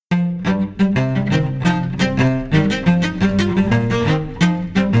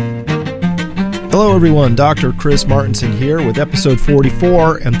Hello everyone, Dr. Chris Martenson here with episode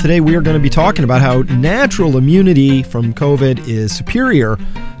 44, and today we are going to be talking about how natural immunity from COVID is superior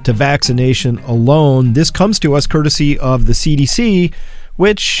to vaccination alone. This comes to us courtesy of the CDC,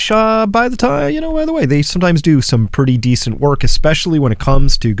 which by the way, they sometimes do some pretty decent work, especially when it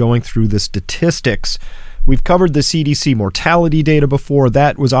comes to going through the statistics. We've covered the CDC mortality data before.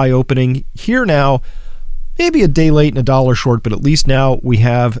 That was eye-opening. Here now, maybe a day late and a dollar short, but at least now we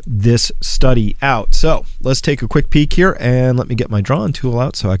have this study out. So let's take a quick peek here, and let me get my drawing tool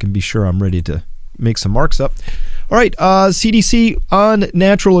out so I can be sure I'm ready to make some marks up. All right, CDC on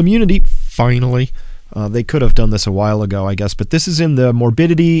natural immunity, finally. They could have done this a while ago, I guess, but this is in the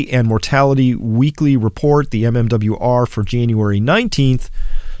Morbidity and Mortality Weekly Report, the MMWR, for January 19th,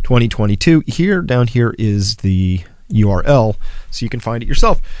 2022. Down here is the URL, so you can find it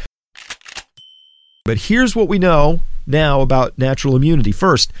yourself. But here's what we know now about natural immunity.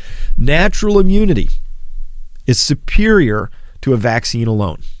 First, natural immunity is superior to a vaccine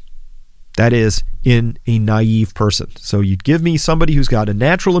alone. That is, in a naive person. So you'd give me somebody who's got a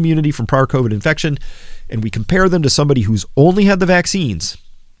natural immunity from prior COVID infection, and we compare them to somebody who's only had the vaccines,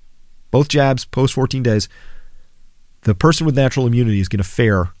 both jabs, post 14 days. The person with natural immunity is going to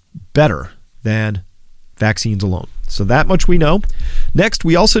fare better than vaccines alone. So that much we know. Next,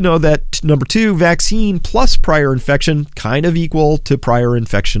 we also know that, number two, vaccine plus prior infection kind of equal to prior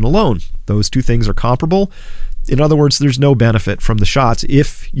infection alone. Those two things are comparable. In other words, there's no benefit from the shots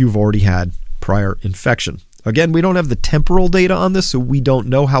if you've already had prior infection. Again, we don't have the temporal data on this, so we don't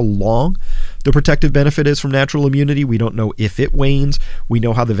know how long the protective benefit is from natural immunity. We don't know if it wanes. We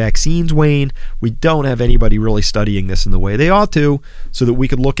know how the vaccines wane. We don't have anybody really studying this in the way they ought to, so that we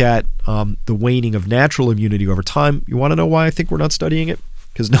could look at the waning of natural immunity over time. You want to know why I think we're not studying it?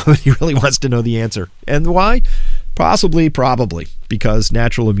 Because nobody really wants to know the answer. And why? Probably because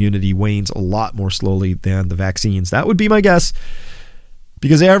natural immunity wanes a lot more slowly than the vaccines. That would be my guess.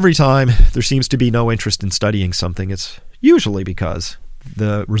 Because every time there seems to be no interest in studying something, it's usually because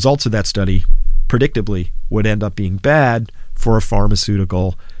the results of that study predictably would end up being bad for a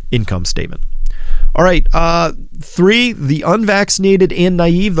pharmaceutical income statement. All right, three, the unvaccinated and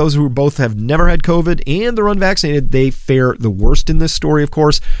naive, those who both have never had COVID and they're unvaccinated, they fare the worst in this story, of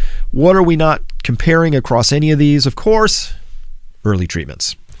course. What are we not comparing across any of these? Of course, early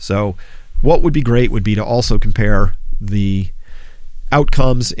treatments. So what would be great would be to also compare the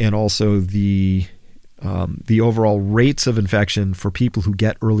outcomes and also the overall rates of infection for people who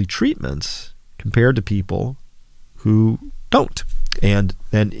get early treatments compared to people who don't. And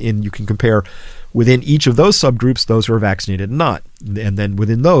then you can compare within each of those subgroups, those who are vaccinated and not. And then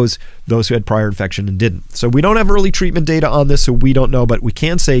within those who had prior infection and didn't. So we don't have early treatment data on this, so we don't know. But we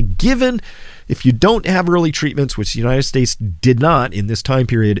can say, given if you don't have early treatments, which the United States did not in this time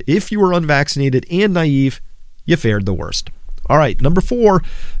period, if you were unvaccinated and naive, you fared the worst. All right, number four,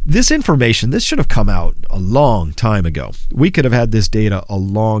 this information, this should have come out a long time ago. We could have had this data a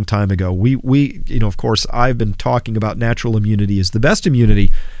long time ago. We of course, I've been talking about natural immunity as the best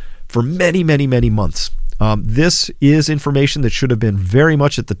immunity for many, many, many months. This is information that should have been very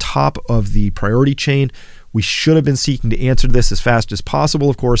much at the top of the priority chain. We should have been seeking to answer this as fast as possible,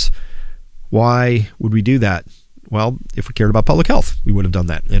 of course. Why would we do that? Well, if we cared about public health, we would have done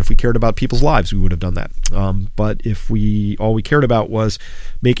that. And if we cared about people's lives, we would have done that. But if all we cared about was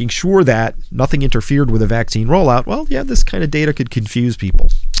making sure that nothing interfered with a vaccine rollout, well, yeah, this kind of data could confuse people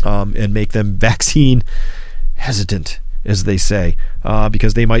and make them vaccine hesitant, as they say,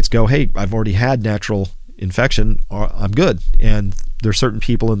 because they might go, hey, I've already had natural infection, I'm good. And there's certain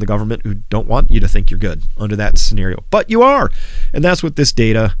people in the government who don't want you to think you're good under that scenario. But you are. And that's what this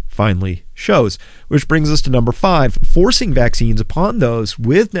data finally shows. Which brings us to number five. Forcing vaccines upon those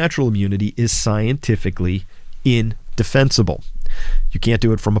with natural immunity is scientifically indefensible. You can't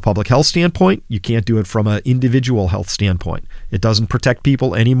do it from a public health standpoint. You can't do it from an individual health standpoint. It doesn't protect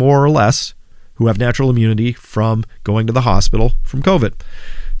people any more or less who have natural immunity from going to the hospital from COVID.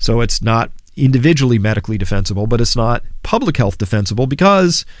 So it's not individually medically defensible, but it's not public health defensible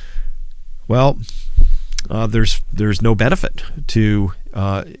because, well, there's no benefit to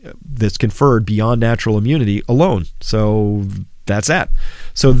that's conferred beyond natural immunity alone. So that's that.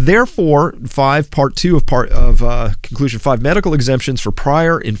 So therefore, part two of conclusion 5, medical exemptions for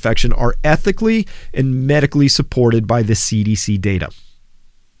prior infection are ethically and medically supported by the CDC data.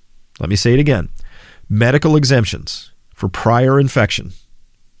 Let me say it again. Medical exemptions for prior infection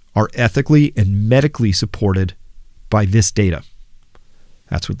are ethically and medically supported by this data.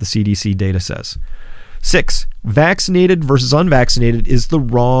 That's what the CDC data says. 6, vaccinated versus unvaccinated is the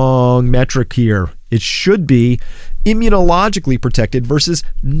wrong metric here. It should be immunologically protected versus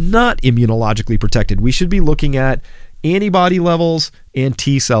not immunologically protected. We should be looking at antibody levels and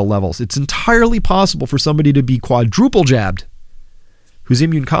T cell levels. It's entirely possible for somebody to be quadruple jabbed, who's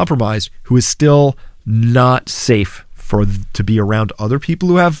immune compromised, who is still not safe to be around other people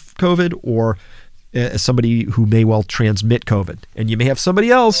who have COVID, or somebody who may well transmit COVID. And you may have somebody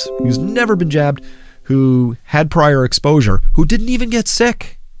else who's never been jabbed, who had prior exposure, who didn't even get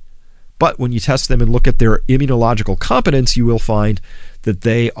sick. But when you test them and look at their immunological competence, you will find that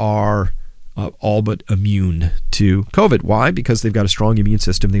they are all but immune to COVID. Why? Because they've got a strong immune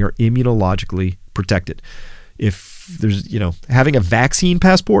system. They are immunologically protected. If there's, having a vaccine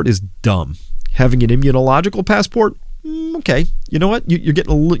passport is dumb. Having an immunological passport, okay. You know what? You're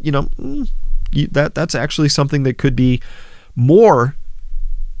getting a little, that's actually something that could be more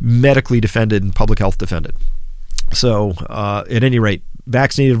medically defended and public health defended. So at any rate,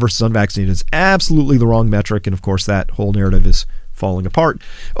 vaccinated versus unvaccinated is absolutely the wrong metric. And of course, that whole narrative is falling apart.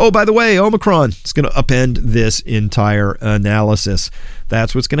 Oh, by the way, Omicron is going to upend this entire analysis.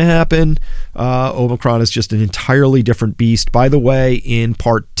 That's what's going to happen. Omicron is just an entirely different beast. By the way, in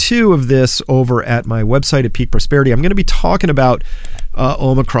part 2 of this over at my website at Peak Prosperity, I'm going to be talking about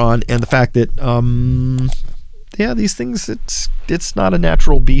Omicron and the fact that these things, it's not a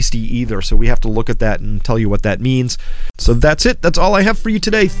natural beastie either. So we have to look at that and tell you what that means. So that's it. That's all I have for you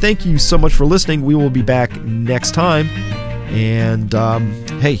today. Thank you so much for listening. We will be back next time. And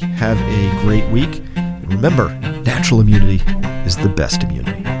hey, have a great week. And remember, natural immunity is the best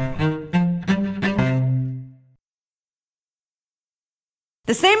immunity.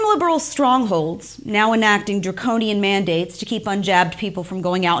 The same liberal strongholds, now enacting draconian mandates to keep unjabbed people from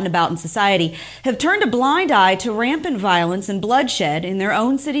going out and about in society, have turned a blind eye to rampant violence and bloodshed in their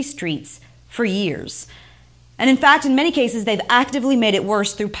own city streets for years. And in fact, in many cases, they've actively made it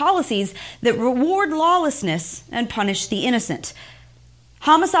worse through policies that reward lawlessness and punish the innocent.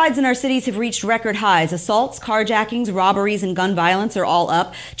 Homicides in our cities have reached record highs. Assaults, carjackings, robberies, and gun violence are all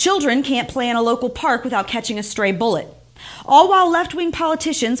up. Children can't play in a local park without catching a stray bullet. All while left-wing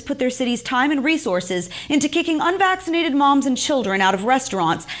politicians put their city's time and resources into kicking unvaccinated moms and children out of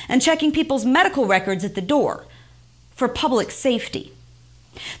restaurants and checking people's medical records at the door for public safety.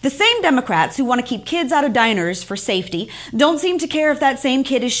 The same Democrats who want to keep kids out of diners for safety don't seem to care if that same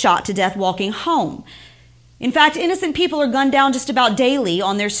kid is shot to death walking home. In fact, innocent people are gunned down just about daily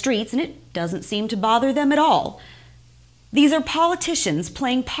on their streets, and it doesn't seem to bother them at all. These are politicians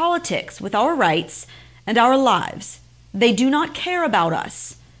playing politics with our rights and our lives. They do not care about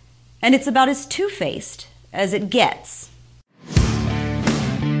us, and it's about as two-faced as it gets.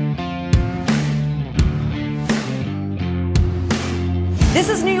 This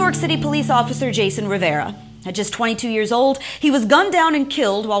is New York City police officer Jason Rivera. At just 22 years old, he was gunned down and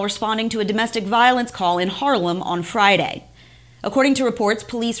killed while responding to a domestic violence call in Harlem on Friday. According to reports,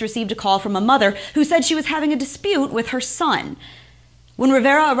 police received a call from a mother who said she was having a dispute with her son. When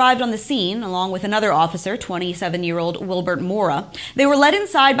Rivera arrived on the scene, along with another officer, 27-year-old Wilbert Mora, they were led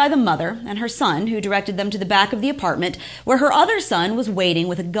inside by the mother and her son, who directed them to the back of the apartment, where her other son was waiting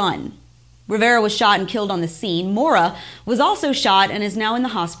with a gun. Rivera was shot and killed on the scene. Mora was also shot and is now in the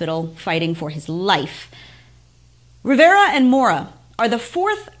hospital fighting for his life. Rivera and Mora are the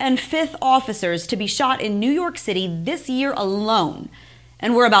 4th and 5th officers to be shot in New York City this year alone,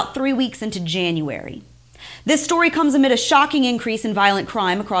 and we're about 3 weeks into January. This story comes amid a shocking increase in violent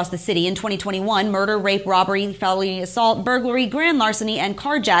crime across the city. In 2021, murder, rape, robbery, felony assault, burglary, grand larceny, and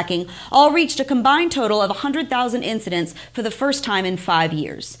carjacking all reached a combined total of 100,000 incidents for the first time in 5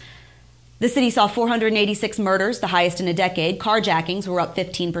 years. The city saw 486 murders, the highest in a decade. Carjackings were up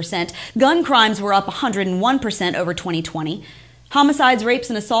 15%. Gun crimes were up 101% over 2020. Homicides, rapes,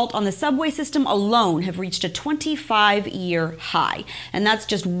 and assault on the subway system alone have reached a 25-year high. And that's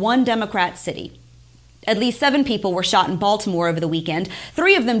just one Democrat city. At least 7 people were shot in Baltimore over the weekend.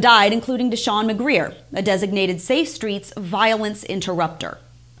 3 of them died, including Deshaun McGreer, a designated Safe Streets violence interrupter.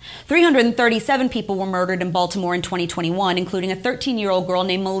 337 people were murdered in Baltimore in 2021, including a 13-year-old girl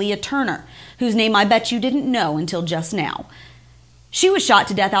named Malia Turner, whose name I bet you didn't know until just now. She was shot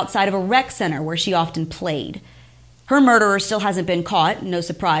to death outside of a rec center where she often played. Her murderer still hasn't been caught. No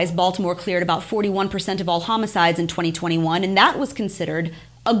surprise, Baltimore cleared about 41% of all homicides in 2021, and that was considered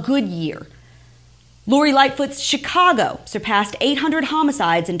a good year. Lori Lightfoot's Chicago surpassed 800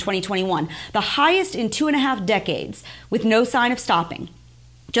 homicides in 2021, the highest in 2.5 decades, with no sign of stopping.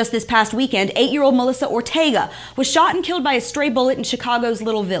 Just this past weekend, 8-year-old Melissa Ortega was shot and killed by a stray bullet in Chicago's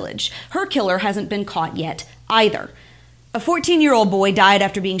Little Village. Her killer hasn't been caught yet either. A 14-year-old boy died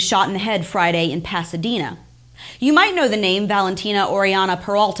after being shot in the head Friday in Pasadena. You might know the name Valentina Oriana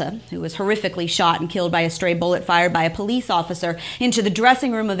Peralta, who was horrifically shot and killed by a stray bullet fired by a police officer into the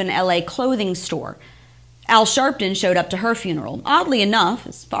dressing room of an LA clothing store. Al Sharpton showed up to her funeral. Oddly enough,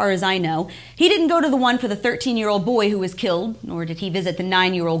 as far as I know, he didn't go to the one for the 13-year-old boy who was killed, nor did he visit the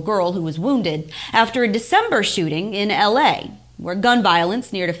 9-year-old girl who was wounded after a December shooting in LA, where gun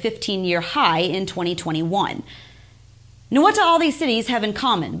violence neared a 15-year high in 2021. Now, what do all these cities have in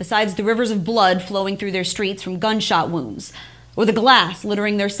common, besides the rivers of blood flowing through their streets from gunshot wounds, or the glass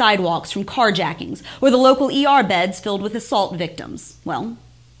littering their sidewalks from carjackings, or the local ER beds filled with assault victims? Well,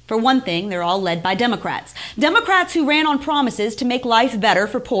 for one thing, they're all led by Democrats. Democrats who ran on promises to make life better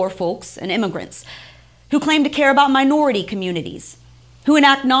for poor folks and immigrants, who claim to care about minority communities, who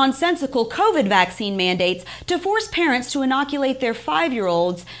enact nonsensical COVID vaccine mandates to force parents to inoculate their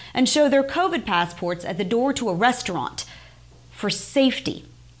 5-year-olds and show their COVID passports at the door to a restaurant for safety.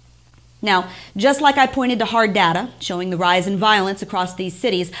 Now, just like I pointed to hard data showing the rise in violence across these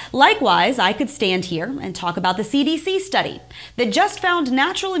cities, likewise, I could stand here and talk about the CDC study that just found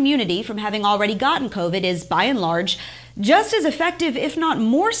natural immunity from having already gotten COVID is, by and large, just as effective, if not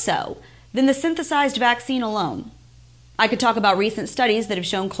more so, than the synthesized vaccine alone. I could talk about recent studies that have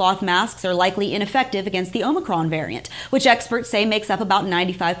shown cloth masks are likely ineffective against the Omicron variant, which experts say makes up about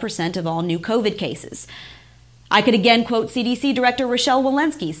 95% of all new COVID cases. I could again quote CDC Director Rochelle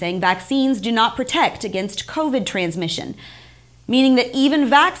Walensky saying vaccines do not protect against COVID transmission, meaning that even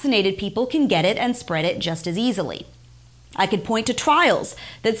vaccinated people can get it and spread it just as easily. I could point to trials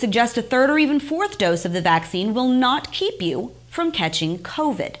that suggest a third or even fourth dose of the vaccine will not keep you from catching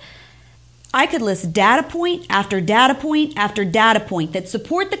COVID. I could list data point after data point after data point that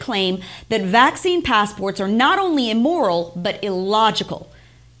support the claim that vaccine passports are not only immoral, but illogical.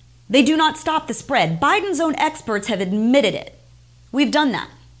 They do not stop the spread. Biden's own experts have admitted it. We've done that.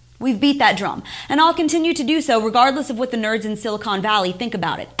 We've beat that drum. And I'll continue to do so regardless of what the nerds in Silicon Valley think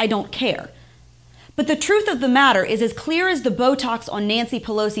about it. I don't care. But the truth of the matter is as clear as the Botox on Nancy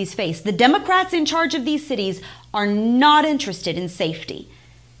Pelosi's face. The Democrats in charge of these cities are not interested in safety.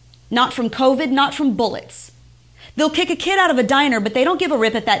 Not from COVID, not from bullets. They'll kick a kid out of a diner, but they don't give a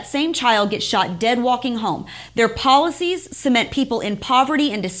rip if that same child gets shot dead walking home. Their policies cement people in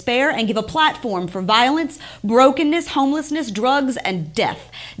poverty and despair and give a platform for violence, brokenness, homelessness, drugs, and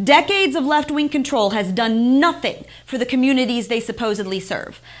death. Decades of left-wing control has done nothing for the communities they supposedly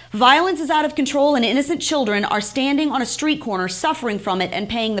serve. Violence is out of control and innocent children are standing on a street corner suffering from it and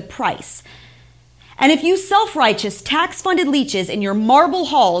paying the price. And if you self-righteous, tax-funded leeches in your marble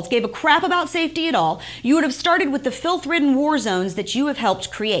halls gave a crap about safety at all, you would have started with the filth-ridden war zones that you have helped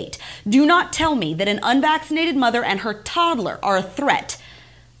create. Do not tell me that an unvaccinated mother and her toddler are a threat,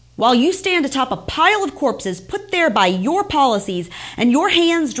 while you stand atop a pile of corpses put there by your policies and your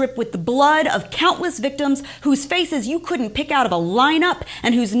hands drip with the blood of countless victims whose faces you couldn't pick out of a lineup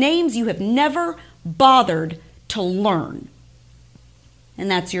and whose names you have never bothered to learn. And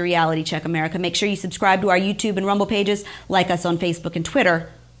that's your Reality Check, America. Make sure you subscribe to our YouTube and Rumble pages, like us on Facebook and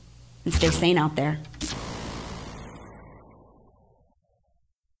Twitter, and stay sane out there.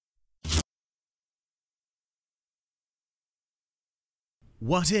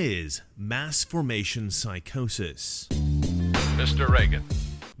 What is mass formation psychosis? Mr. Reagan.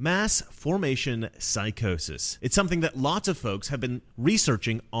 Mass formation psychosis. It's something that lots of folks have been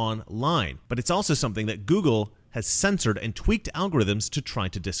researching online, but it's also something that Google has censored and tweaked algorithms to try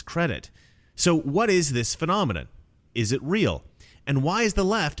to discredit. So what is this phenomenon? Is it real? And why is the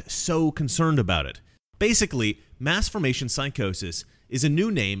left so concerned about it? Basically, mass formation psychosis is a new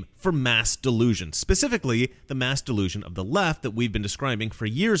name for mass delusion, specifically the mass delusion of the left that we've been describing for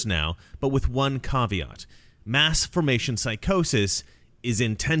years now, but with one caveat. Mass formation psychosis is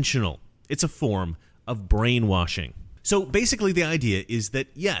intentional. It's a form of brainwashing. So basically the idea is that,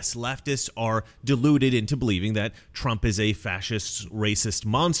 yes, leftists are deluded into believing that Trump is a fascist, racist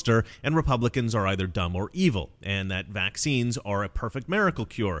monster, and Republicans are either dumb or evil, and that vaccines are a perfect miracle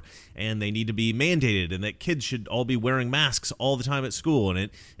cure, and they need to be mandated, and that kids should all be wearing masks all the time at school,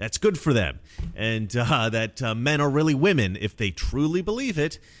 and that's good for them, and that men are really women if they truly believe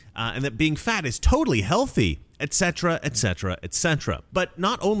it, and that being fat is totally healthy, etc., etc., etc. But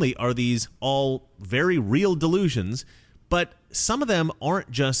not only are these all very real delusions, but some of them aren't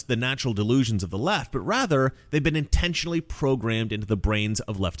just the natural delusions of the left, but rather they've been intentionally programmed into the brains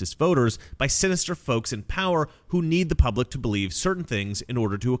of leftist voters by sinister folks in power who need the public to believe certain things in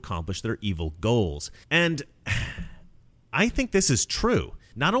order to accomplish their evil goals. And I think this is true.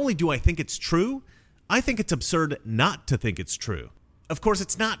 Not only do I think it's true, I think it's absurd not to think it's true. Of course,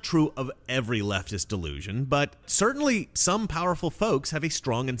 it's not true of every leftist delusion, but certainly some powerful folks have a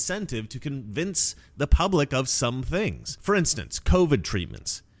strong incentive to convince the public of some things. For instance, COVID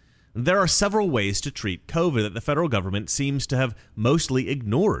treatments. There are several ways to treat COVID that the federal government seems to have mostly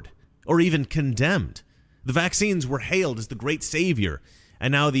ignored or even condemned. The vaccines were hailed as the great savior,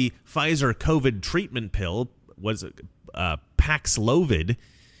 and now the Pfizer COVID treatment pill, Paxlovid,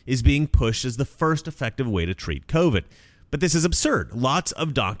 is being pushed as the first effective way to treat COVID. But this is absurd. Lots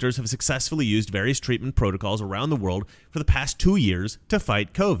of doctors have successfully used various treatment protocols around the world for the past 2 years to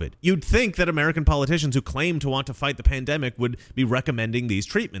fight COVID. You'd think that American politicians who claim to want to fight the pandemic would be recommending these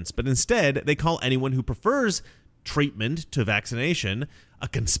treatments, but instead they call anyone who prefers treatment to vaccination a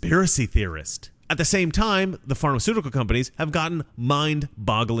conspiracy theorist. At the same time, the pharmaceutical companies have gotten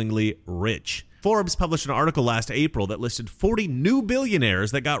mind-bogglingly rich. Forbes published an article last April that listed 40 new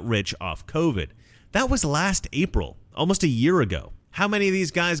billionaires that got rich off COVID. That was last April, almost a year ago. How many of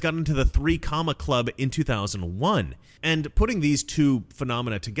these guys got into the 3 Comma Club in 2001? And putting these two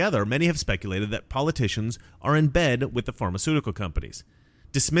phenomena together, many have speculated that politicians are in bed with the pharmaceutical companies.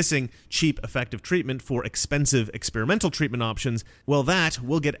 Dismissing cheap, effective treatment for expensive experimental treatment options, well, that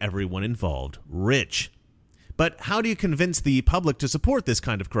will get everyone involved rich. But how do you convince the public to support this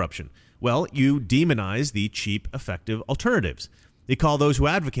kind of corruption? Well, you demonize the cheap, effective alternatives. You call those who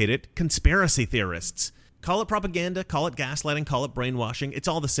advocate it conspiracy theorists. Call it propaganda, call it gaslighting, call it brainwashing. It's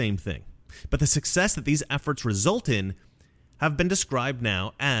all the same thing. But the success that these efforts result in have been described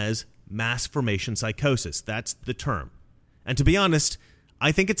now as mass formation psychosis. That's the term. And to be honest,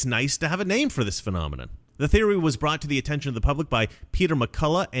 I think it's nice to have a name for this phenomenon. The theory was brought to the attention of the public by Peter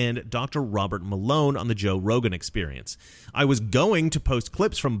McCullough and Dr. Robert Malone on the Joe Rogan Experience. I was going to post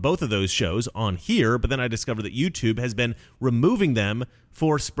clips from both of those shows on here, but then I discovered that YouTube has been removing them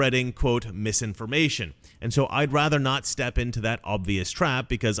for spreading, quote, misinformation. And so I'd rather not step into that obvious trap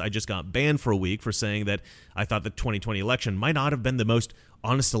because I just got banned for a week for saying that I thought the 2020 election might not have been the most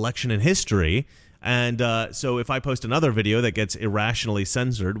honest election in history. And so if I post another video that gets irrationally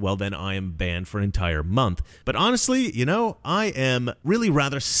censored, well, then I am banned for an entire month. But honestly, I am really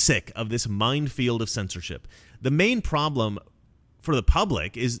rather sick of this minefield of censorship. The main problem for the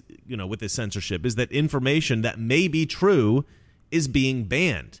public is, with this censorship is that information that may be true is being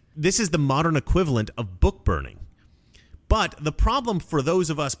banned. This is the modern equivalent of book burning. But the problem for those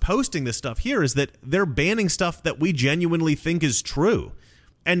of us posting this stuff here is that they're banning stuff that we genuinely think is true.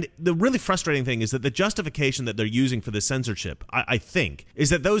 And the really frustrating thing is that the justification that they're using for this censorship, I think, is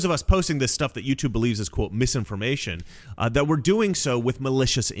that those of us posting this stuff that YouTube believes is, quote, misinformation, that we're doing so with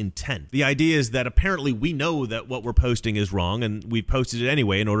malicious intent. The idea is that apparently we know that what we're posting is wrong and we've posted it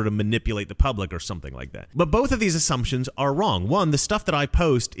anyway in order to manipulate the public or something like that. But both of these assumptions are wrong. One, the stuff that I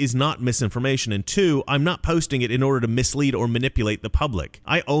post is not misinformation. And two, I'm not posting it in order to mislead or manipulate the public.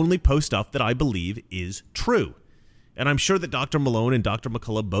 I only post stuff that I believe is true. And I'm sure that Dr. Malone and Dr.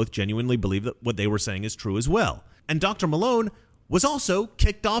 McCullough both genuinely believe that what they were saying is true as well. And Dr. Malone was also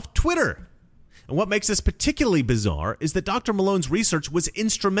kicked off Twitter. And what makes this particularly bizarre is that Dr. Malone's research was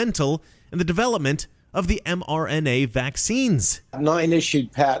instrumental in the development of the mRNA vaccines. 9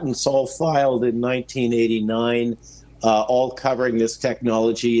 issued patents, all filed in 1989, all covering this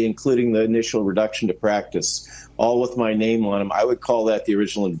technology, including the initial reduction to practice, all with my name on them. I would call that the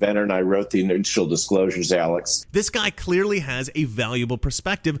original inventor, and I wrote the initial disclosures, Alex. This guy clearly has a valuable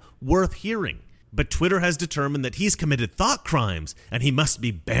perspective worth hearing. But Twitter has determined that he's committed thought crimes, and he must be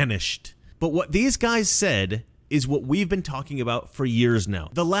banished. But what these guys said is what we've been talking about for years now.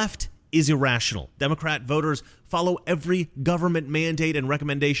 The left is irrational. Democrat voters follow every government mandate and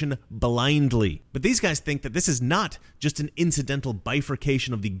recommendation blindly. But these guys think that this is not just an incidental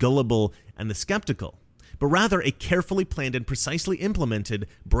bifurcation of the gullible and the skeptical, but rather a carefully planned and precisely implemented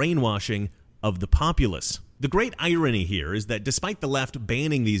brainwashing of the populace. The great irony here is that despite the left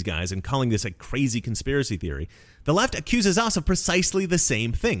banning these guys and calling this a crazy conspiracy theory, the left accuses us of precisely the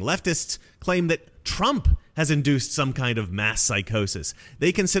same thing. Leftists claim that Trump has induced some kind of mass psychosis.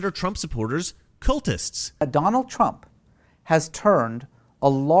 They consider Trump supporters cultists. Donald Trump has turned a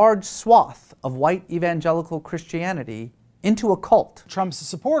large swath of white evangelical Christianity into a cult. Trump's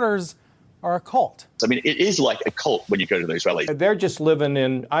supporters are a cult. I mean, it is like a cult when you go to those rallies. They're just living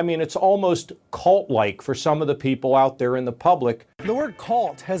in, it's almost cult-like for some of the people out there in the public. The word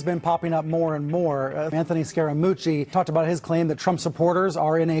cult has been popping up more and more. Anthony Scaramucci talked about his claim that Trump supporters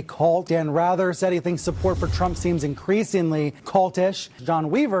are in a cult. Dan Rather said he thinks support for Trump seems increasingly cultish. John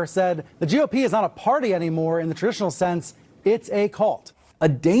Weaver said the GOP is not a party anymore in the traditional sense. It's a cult. A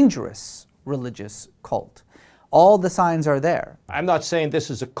dangerous religious cult. All the signs are there. I'm not saying this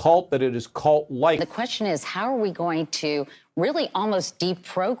is a cult, but it is cult-like. The question is, how are we going to really almost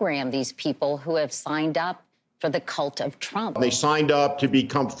deprogram these people who have signed up for the cult of Trump? They signed up to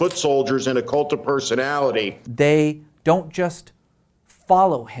become foot soldiers in a cult of personality. They don't just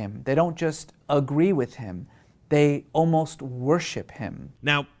follow him. They don't just agree with him. They almost worship him.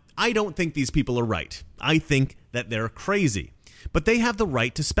 Now, I don't think these people are right. I think that they're crazy. But they have the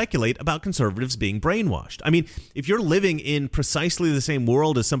right to speculate about conservatives being brainwashed. I mean, if you're living in precisely the same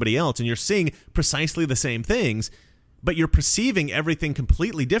world as somebody else and you're seeing precisely the same things, but you're perceiving everything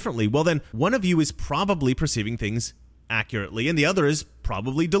completely differently, well then one of you is probably perceiving things accurately and the other is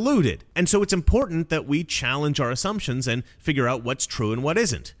probably deluded. And so it's important that we challenge our assumptions and figure out what's true and what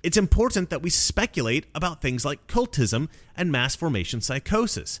isn't. It's important that we speculate about things like cultism and mass formation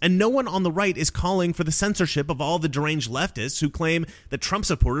psychosis. And no one on the right is calling for the censorship of all the deranged leftists who claim that Trump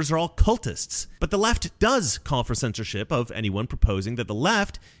supporters are all cultists. But the left does call for censorship of anyone proposing that the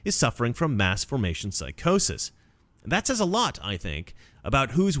left is suffering from mass formation psychosis. That says a lot, I think,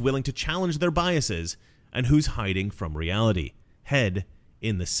 about who's willing to challenge their biases and who's hiding from reality. Head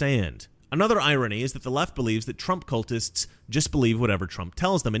in the sand. Another irony is that the left believes that Trump cultists just believe whatever Trump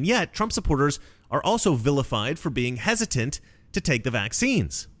tells them, and yet Trump supporters are also vilified for being hesitant to take the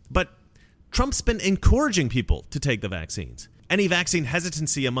vaccines. But Trump's been encouraging people to take the vaccines. Any vaccine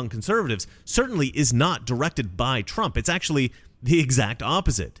hesitancy among conservatives certainly is not directed by Trump. It's actually the exact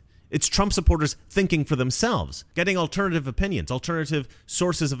opposite. It's Trump supporters thinking for themselves, getting alternative opinions, alternative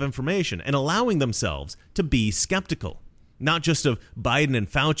sources of information, and allowing themselves to be skeptical. Not just of Biden and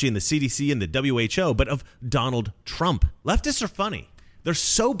Fauci and the CDC and the WHO, but of Donald Trump. Leftists are funny. They're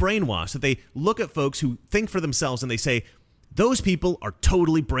so brainwashed that they look at folks who think for themselves and they say, those people are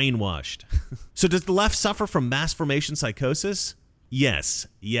totally brainwashed. So does the left suffer from mass formation psychosis? Yes,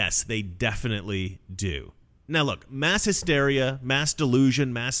 they definitely do. Now look, mass hysteria, mass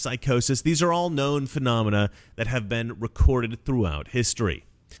delusion, mass psychosis, these are all known phenomena that have been recorded throughout history.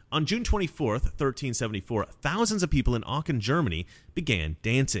 On June 24th, 1374, thousands of people in Aachen, Germany began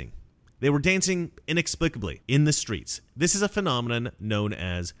dancing. They were dancing inexplicably in the streets. This is a phenomenon known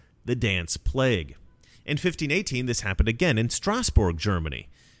as the dance plague. In 1518, this happened again in Strasbourg, Germany.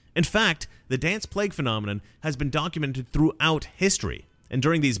 In fact, the dance plague phenomenon has been documented throughout history. And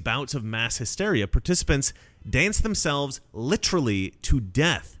during these bouts of mass hysteria, participants danced themselves literally to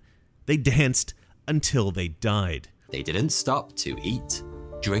death. They danced until they died. They didn't stop to eat,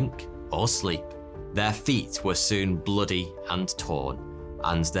 drink, or sleep. Their feet were soon bloody and torn,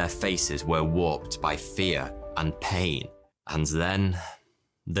 and their faces were warped by fear and pain. And then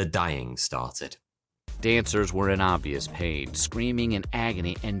the dying started. Dancers were in obvious pain, screaming in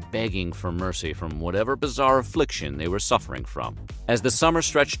agony and begging for mercy from whatever bizarre affliction they were suffering from. As the summer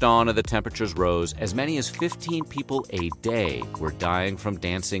stretched on and the temperatures rose, as many as 15 people a day were dying from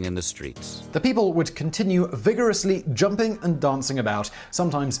dancing in the streets. The people would continue vigorously jumping and dancing about,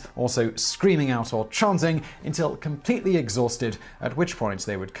 sometimes also screaming out or chanting, until completely exhausted, at which point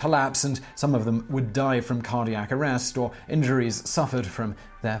they would collapse and some of them would die from cardiac arrest or injuries suffered from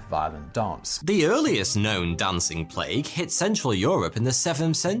their violent dance. The earliest known dancing plague hit Central Europe in the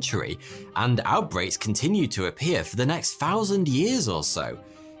 7th century, and outbreaks continued to appear for the next 1,000 years or so.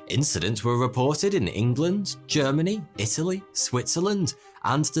 Incidents were reported in England, Germany, Italy, Switzerland,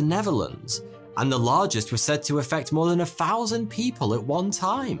 and the Netherlands, and the largest was said to affect more than 1,000 people at one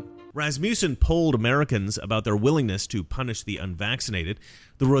time. Rasmussen polled Americans about their willingness to punish the unvaccinated.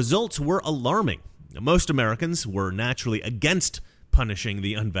 The results were alarming. Most Americans were naturally against punishing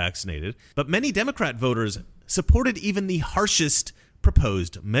the unvaccinated, but many Democrat voters supported even the harshest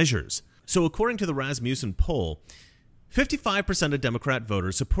proposed measures. So according to the Rasmussen poll, 55% of Democrat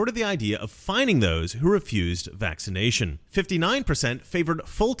voters supported the idea of fining those who refused vaccination. 59% favored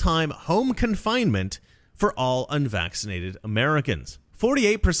full-time home confinement for all unvaccinated Americans.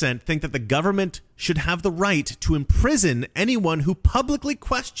 48% think that the government should have the right to imprison anyone who publicly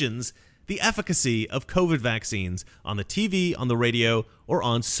questions the efficacy of COVID vaccines on the TV, on the radio, or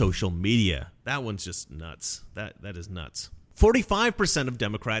on social media. That one's just nuts. That is nuts. 45% of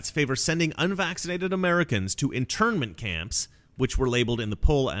Democrats favor sending unvaccinated Americans to internment camps, which were labeled in the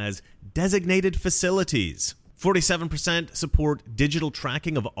poll as designated facilities. 47% support digital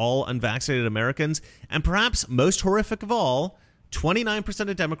tracking of all unvaccinated Americans, and perhaps most horrific of all, 29%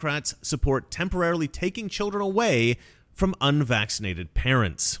 of Democrats support temporarily taking children away from unvaccinated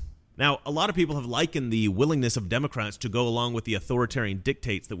parents. Now, a lot of people have likened the willingness of Democrats to go along with the authoritarian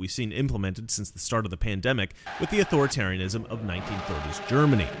dictates that we've seen implemented since the start of the pandemic with the authoritarianism of 1930s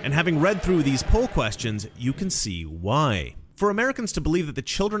Germany. And having read through these poll questions, you can see why. For Americans to believe that the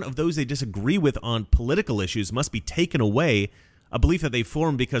children of those they disagree with on political issues must be taken away, a belief that they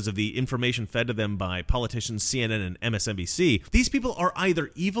formed because of the information fed to them by politicians CNN and MSNBC, these people are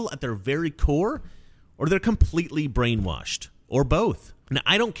either evil at their very core or they're completely brainwashed, or both. Now,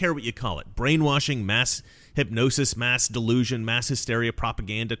 I don't care what you call it. Brainwashing, mass hypnosis, mass delusion, mass hysteria,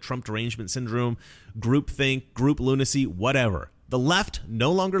 propaganda, Trump derangement syndrome, groupthink, group lunacy, whatever. The left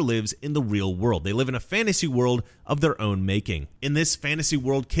no longer lives in the real world. They live in a fantasy world of their own making. In this fantasy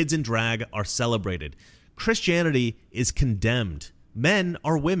world, kids in drag are celebrated. Christianity is condemned. Men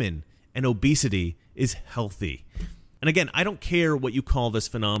are women, and obesity is healthy. And again, I don't care what you call this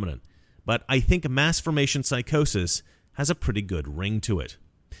phenomenon, but I think mass formation psychosis has a pretty good ring to it.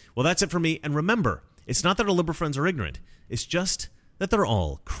 Well, that's it for me. And remember, it's not that our liberal friends are ignorant. It's just that they're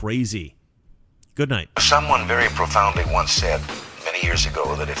all crazy. Good night. Someone very profoundly once said many years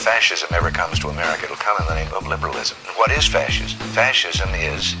ago that if fascism ever comes to America, it'll come in the name of liberalism. What is fascism? Fascism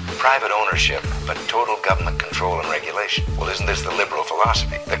is private ownership, but total government control and regulation. Well, isn't this the liberal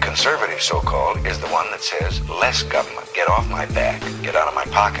philosophy? The conservative, so-called, is the one that says less government, get off my back, get out of my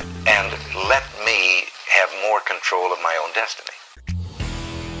pocket, and let me have more control of my own destiny.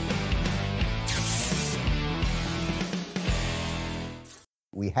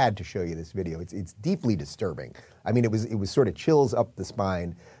 We had to show you this video. It's deeply disturbing. I mean, it was sort of chills up the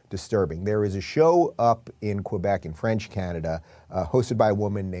spine disturbing. There is a show up in Quebec in French Canada hosted by a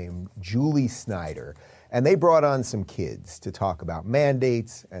woman named Julie Snyder. And they brought on some kids to talk about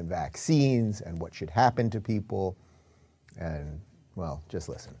mandates and vaccines and what should happen to people. And, well, just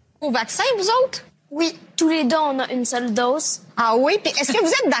listen. Au vaccin, vous autres? Oui, tous les deux, on a une seule dose. Ah oui? Puis est-ce que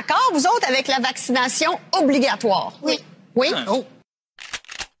vous êtes d'accord, vous autres, avec la vaccination obligatoire? Oui. Oui? Oh.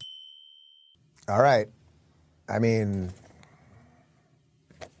 All right. I mean,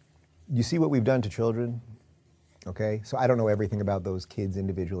 you see what we've done to children, okay? So I don't know everything about those kids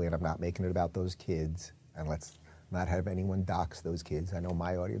individually, and I'm not making it about those kids. And let's not have anyone dox those kids. I know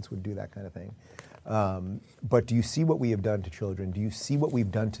my audience would do that kind of thing. But do you see what we have done to children? Do you see what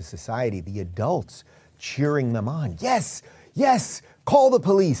we've done to society? The adults cheering them on. Yes, yes, call the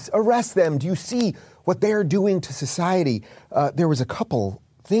police, arrest them. Do you see what they're doing to society? There was a couple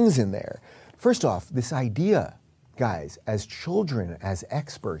things in there. First off, this idea, guys, as children, as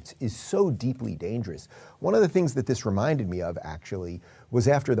experts, is so deeply dangerous. One of the things that this reminded me of, actually, was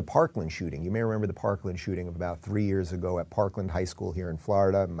after the Parkland shooting. You may remember the Parkland shooting of about 3 years ago at Parkland High School here in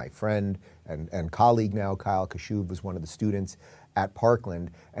Florida. My friend and colleague now, Kyle Kashuv, was one of the students at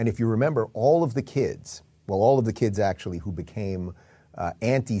Parkland. And if you remember, all of the kids actually who became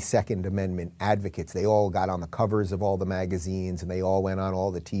anti-Second Amendment advocates. They all got on the covers of all the magazines and they all went on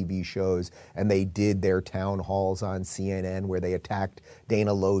all the TV shows and they did their town halls on CNN where they attacked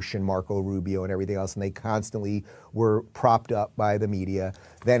Dana Loesch and Marco Rubio and everything else, and they constantly were propped up by the media.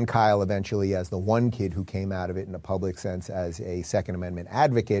 Then Kyle eventually, as the one kid who came out of it in a public sense as a Second Amendment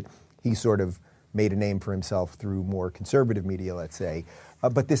advocate, he sort of made a name for himself through more conservative media, let's say.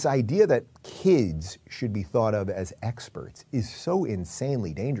 But this idea that kids should be thought of as experts is so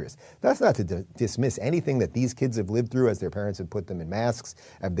insanely dangerous. That's not to dismiss anything that these kids have lived through as their parents have put them in masks,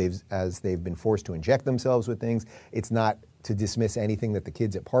 as they've been forced to inject themselves with things. It's not to dismiss anything that the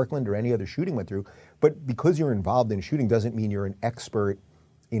kids at Parkland or any other shooting went through. But because you're involved in a shooting doesn't mean you're an expert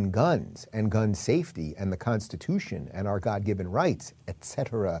in guns and gun safety and the Constitution and our God-given rights, et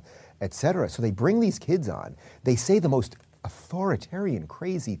cetera, et cetera. So they bring these kids on. They say the most authoritarian,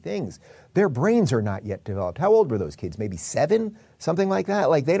 crazy things. Their brains are not yet developed. How old were those kids? Maybe 7? Something like that?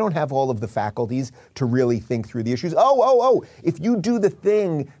 Like, they don't have all of the faculties to really think through the issues. Oh, if you do the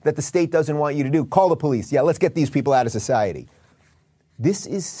thing that the state doesn't want you to do, call the police. Yeah, let's get these people out of society. This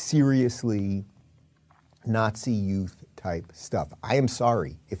is seriously Nazi youth type stuff. I am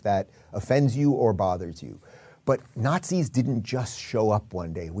sorry if that offends you or bothers you. But Nazis didn't just show up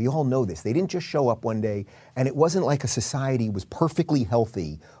one day. We all know this. They didn't just show up one day, and it wasn't like a society was perfectly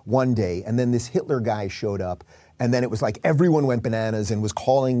healthy one day, and then this Hitler guy showed up, and then it was like everyone went bananas and was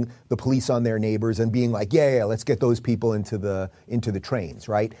calling the police on their neighbors and being like, yeah, let's get those people into the trains,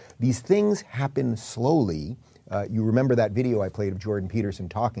 right? These things happen slowly. You remember that video I played of Jordan Peterson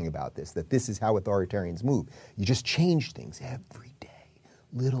talking about this, that this is how authoritarians move. You just change things every day,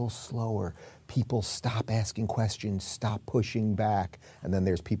 little slower. People stop asking questions, stop pushing back. And then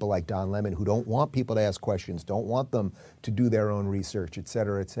there's people like Don Lemon who don't want people to ask questions, don't want them to do their own research, et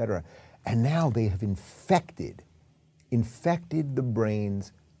cetera, et cetera. And now they have infected the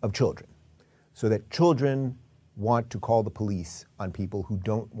brains of children so that children want to call the police on people who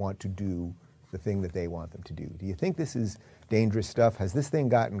don't want to do the thing that they want them to do. Do you think this is dangerous stuff? Has this thing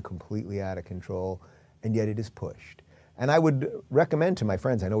gotten completely out of control? And yet it is pushed. And I would recommend to my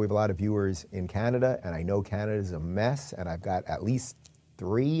friends, I know we have a lot of viewers in Canada, and I know Canada is a mess, and I've got at least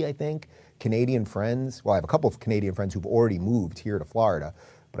 3, I think, Canadian friends. Well, I have a couple of Canadian friends who've already moved here to Florida,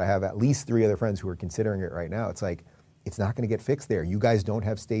 but I have at least 3 other friends who are considering it right now. It's like, it's not going to get fixed there. You guys don't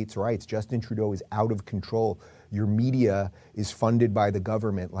have states' rights. Justin Trudeau is out of control. Your media is funded by the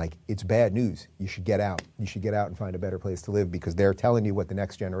government. Like, it's bad news. You should get out. You should get out and find a better place to live, because they're telling you what the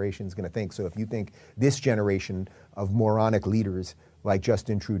next generation is going to think. So if you think this generation of moronic leaders like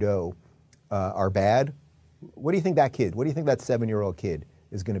Justin Trudeau are bad, what do you think that 7-year-old kid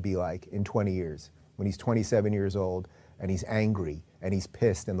is going to be like in 20 years when he's 27 years old and he's angry and he's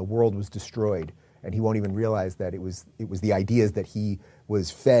pissed and the world was destroyed? And he won't even realize that it was the ideas that he was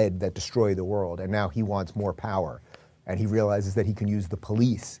fed that destroy the world. And now he wants more power. And he realizes that he can use the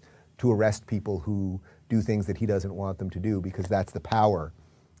police to arrest people who do things that he doesn't want them to do, because that's the power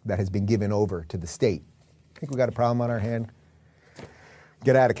that has been given over to the state. I think we got a problem on our hand.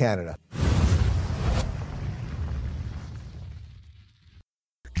 Get out of Canada.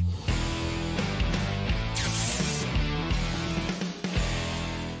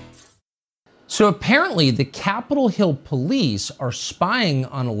 So apparently the Capitol Hill police are spying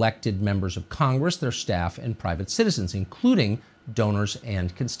on elected members of Congress, their staff, and private citizens, including donors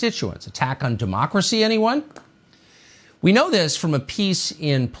and constituents. Attack on democracy, anyone? We know this from a piece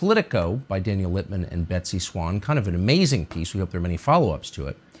in Politico by Daniel Littman and Betsy Swan, kind of an amazing piece. We hope there are many follow-ups to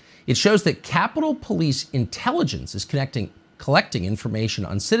it. It shows that Capitol Police intelligence is collecting information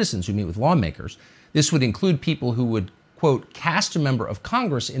on citizens who meet with lawmakers. This would include people who would, quote, cast a member of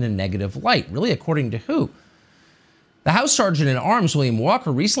Congress in a negative light. Really, according to who? The House Sergeant at Arms, William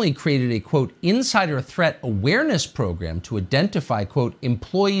Walker, recently created a, quote, insider threat awareness program to identify, quote,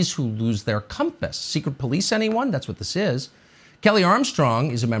 employees who lose their compass. Secret police, anyone? That's what this is. Kelly Armstrong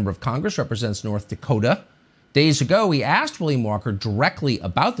is a member of Congress, represents North Dakota. Days ago, he asked William Walker directly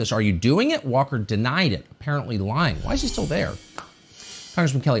about this. Are you doing it? Walker denied it, apparently lying. Why is he still there?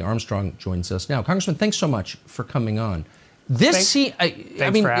 Congressman Kelly Armstrong joins us now. Congressman, thanks so much for coming on. Thanks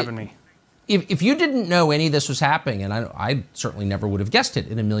for having me. If you didn't know any of this was happening, and I certainly never would have guessed it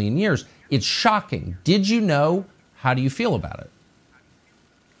in a million years, it's shocking. Did you know? How do you feel about it?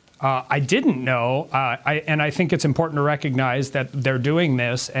 I didn't know, and I think it's important to recognize that they're doing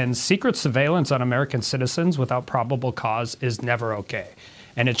this, and secret surveillance on American citizens without probable cause is never okay.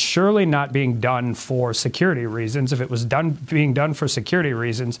 And it's surely not being done for security reasons. If it was being done for security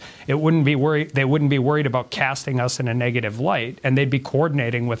reasons, they wouldn't be worried about casting us in a negative light, and they'd be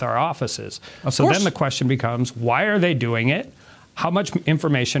coordinating with our offices. So then the question becomes, why are they doing it? How much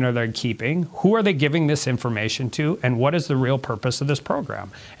information are they keeping? Who are they giving this information to? And what is the real purpose of this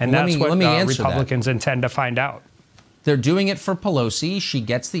program? And that's what Republicans intend to find out. They're doing it for Pelosi. She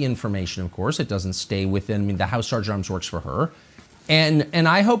gets the information, of course. It doesn't stay within, the House Sergeant at Arms works for her. And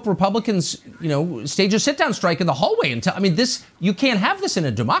I hope Republicans, stage a sit-down strike in the hallway and tell, you can't have this in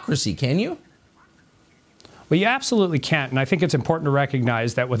a democracy, can you? Well, you absolutely can't. And I think it's important to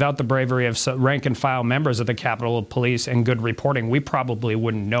recognize that without the bravery of rank and file members of the Capitol Police and good reporting, we probably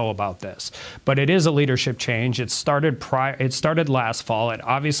wouldn't know about this. But it is a leadership change. It started last fall. It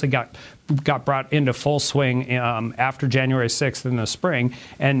obviously got brought into full swing after January 6th in the spring.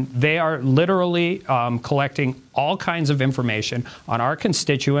 And they are literally collecting all kinds of information on our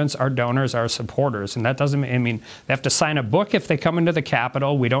constituents, our donors, our supporters. And that doesn't mean they have to sign a book if they come into the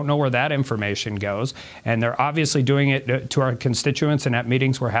Capitol. We don't know where that information goes. And they're obviously doing it to our constituents and at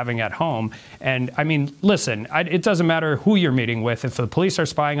meetings we're having at home. And listen, it doesn't matter who you're meeting with. If the police are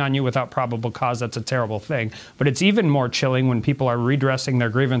spying on you without probable cause, that's a terrible thing. But it's even more chilling when people are redressing their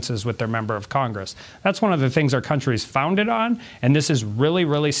grievances with their member of Congress. That's one of the things our country is founded on. And this is really,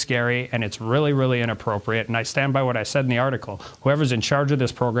 really scary. And it's really, really inappropriate. And I stand by what I said in the article. Whoever's in charge of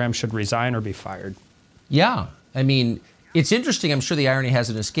this program should resign or be fired. Yeah. It's interesting. I'm sure the irony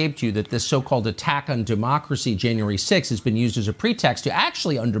hasn't escaped you that this so-called attack on democracy, January 6th, has been used as a pretext to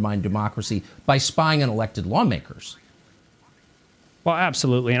actually undermine democracy by spying on elected lawmakers. Well,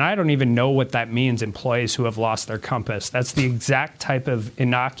 absolutely. And I don't even know what that means, employees who have lost their compass. That's the exact type of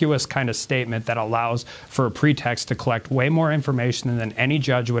innocuous kind of statement that allows for a pretext to collect way more information than any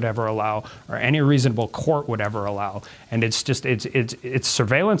judge would ever allow or any reasonable court would ever allow. And it's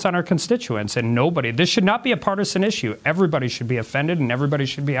surveillance on our constituents. And this should not be a partisan issue. Everybody should be offended and everybody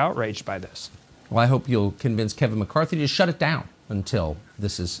should be outraged by this. Well, I hope you'll convince Kevin McCarthy to shut it down until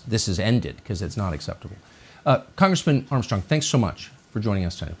this is ended, because it's not acceptable. Congressman Armstrong, thanks so much for joining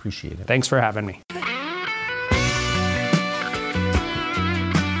us tonight. Appreciate it. Thanks for having me.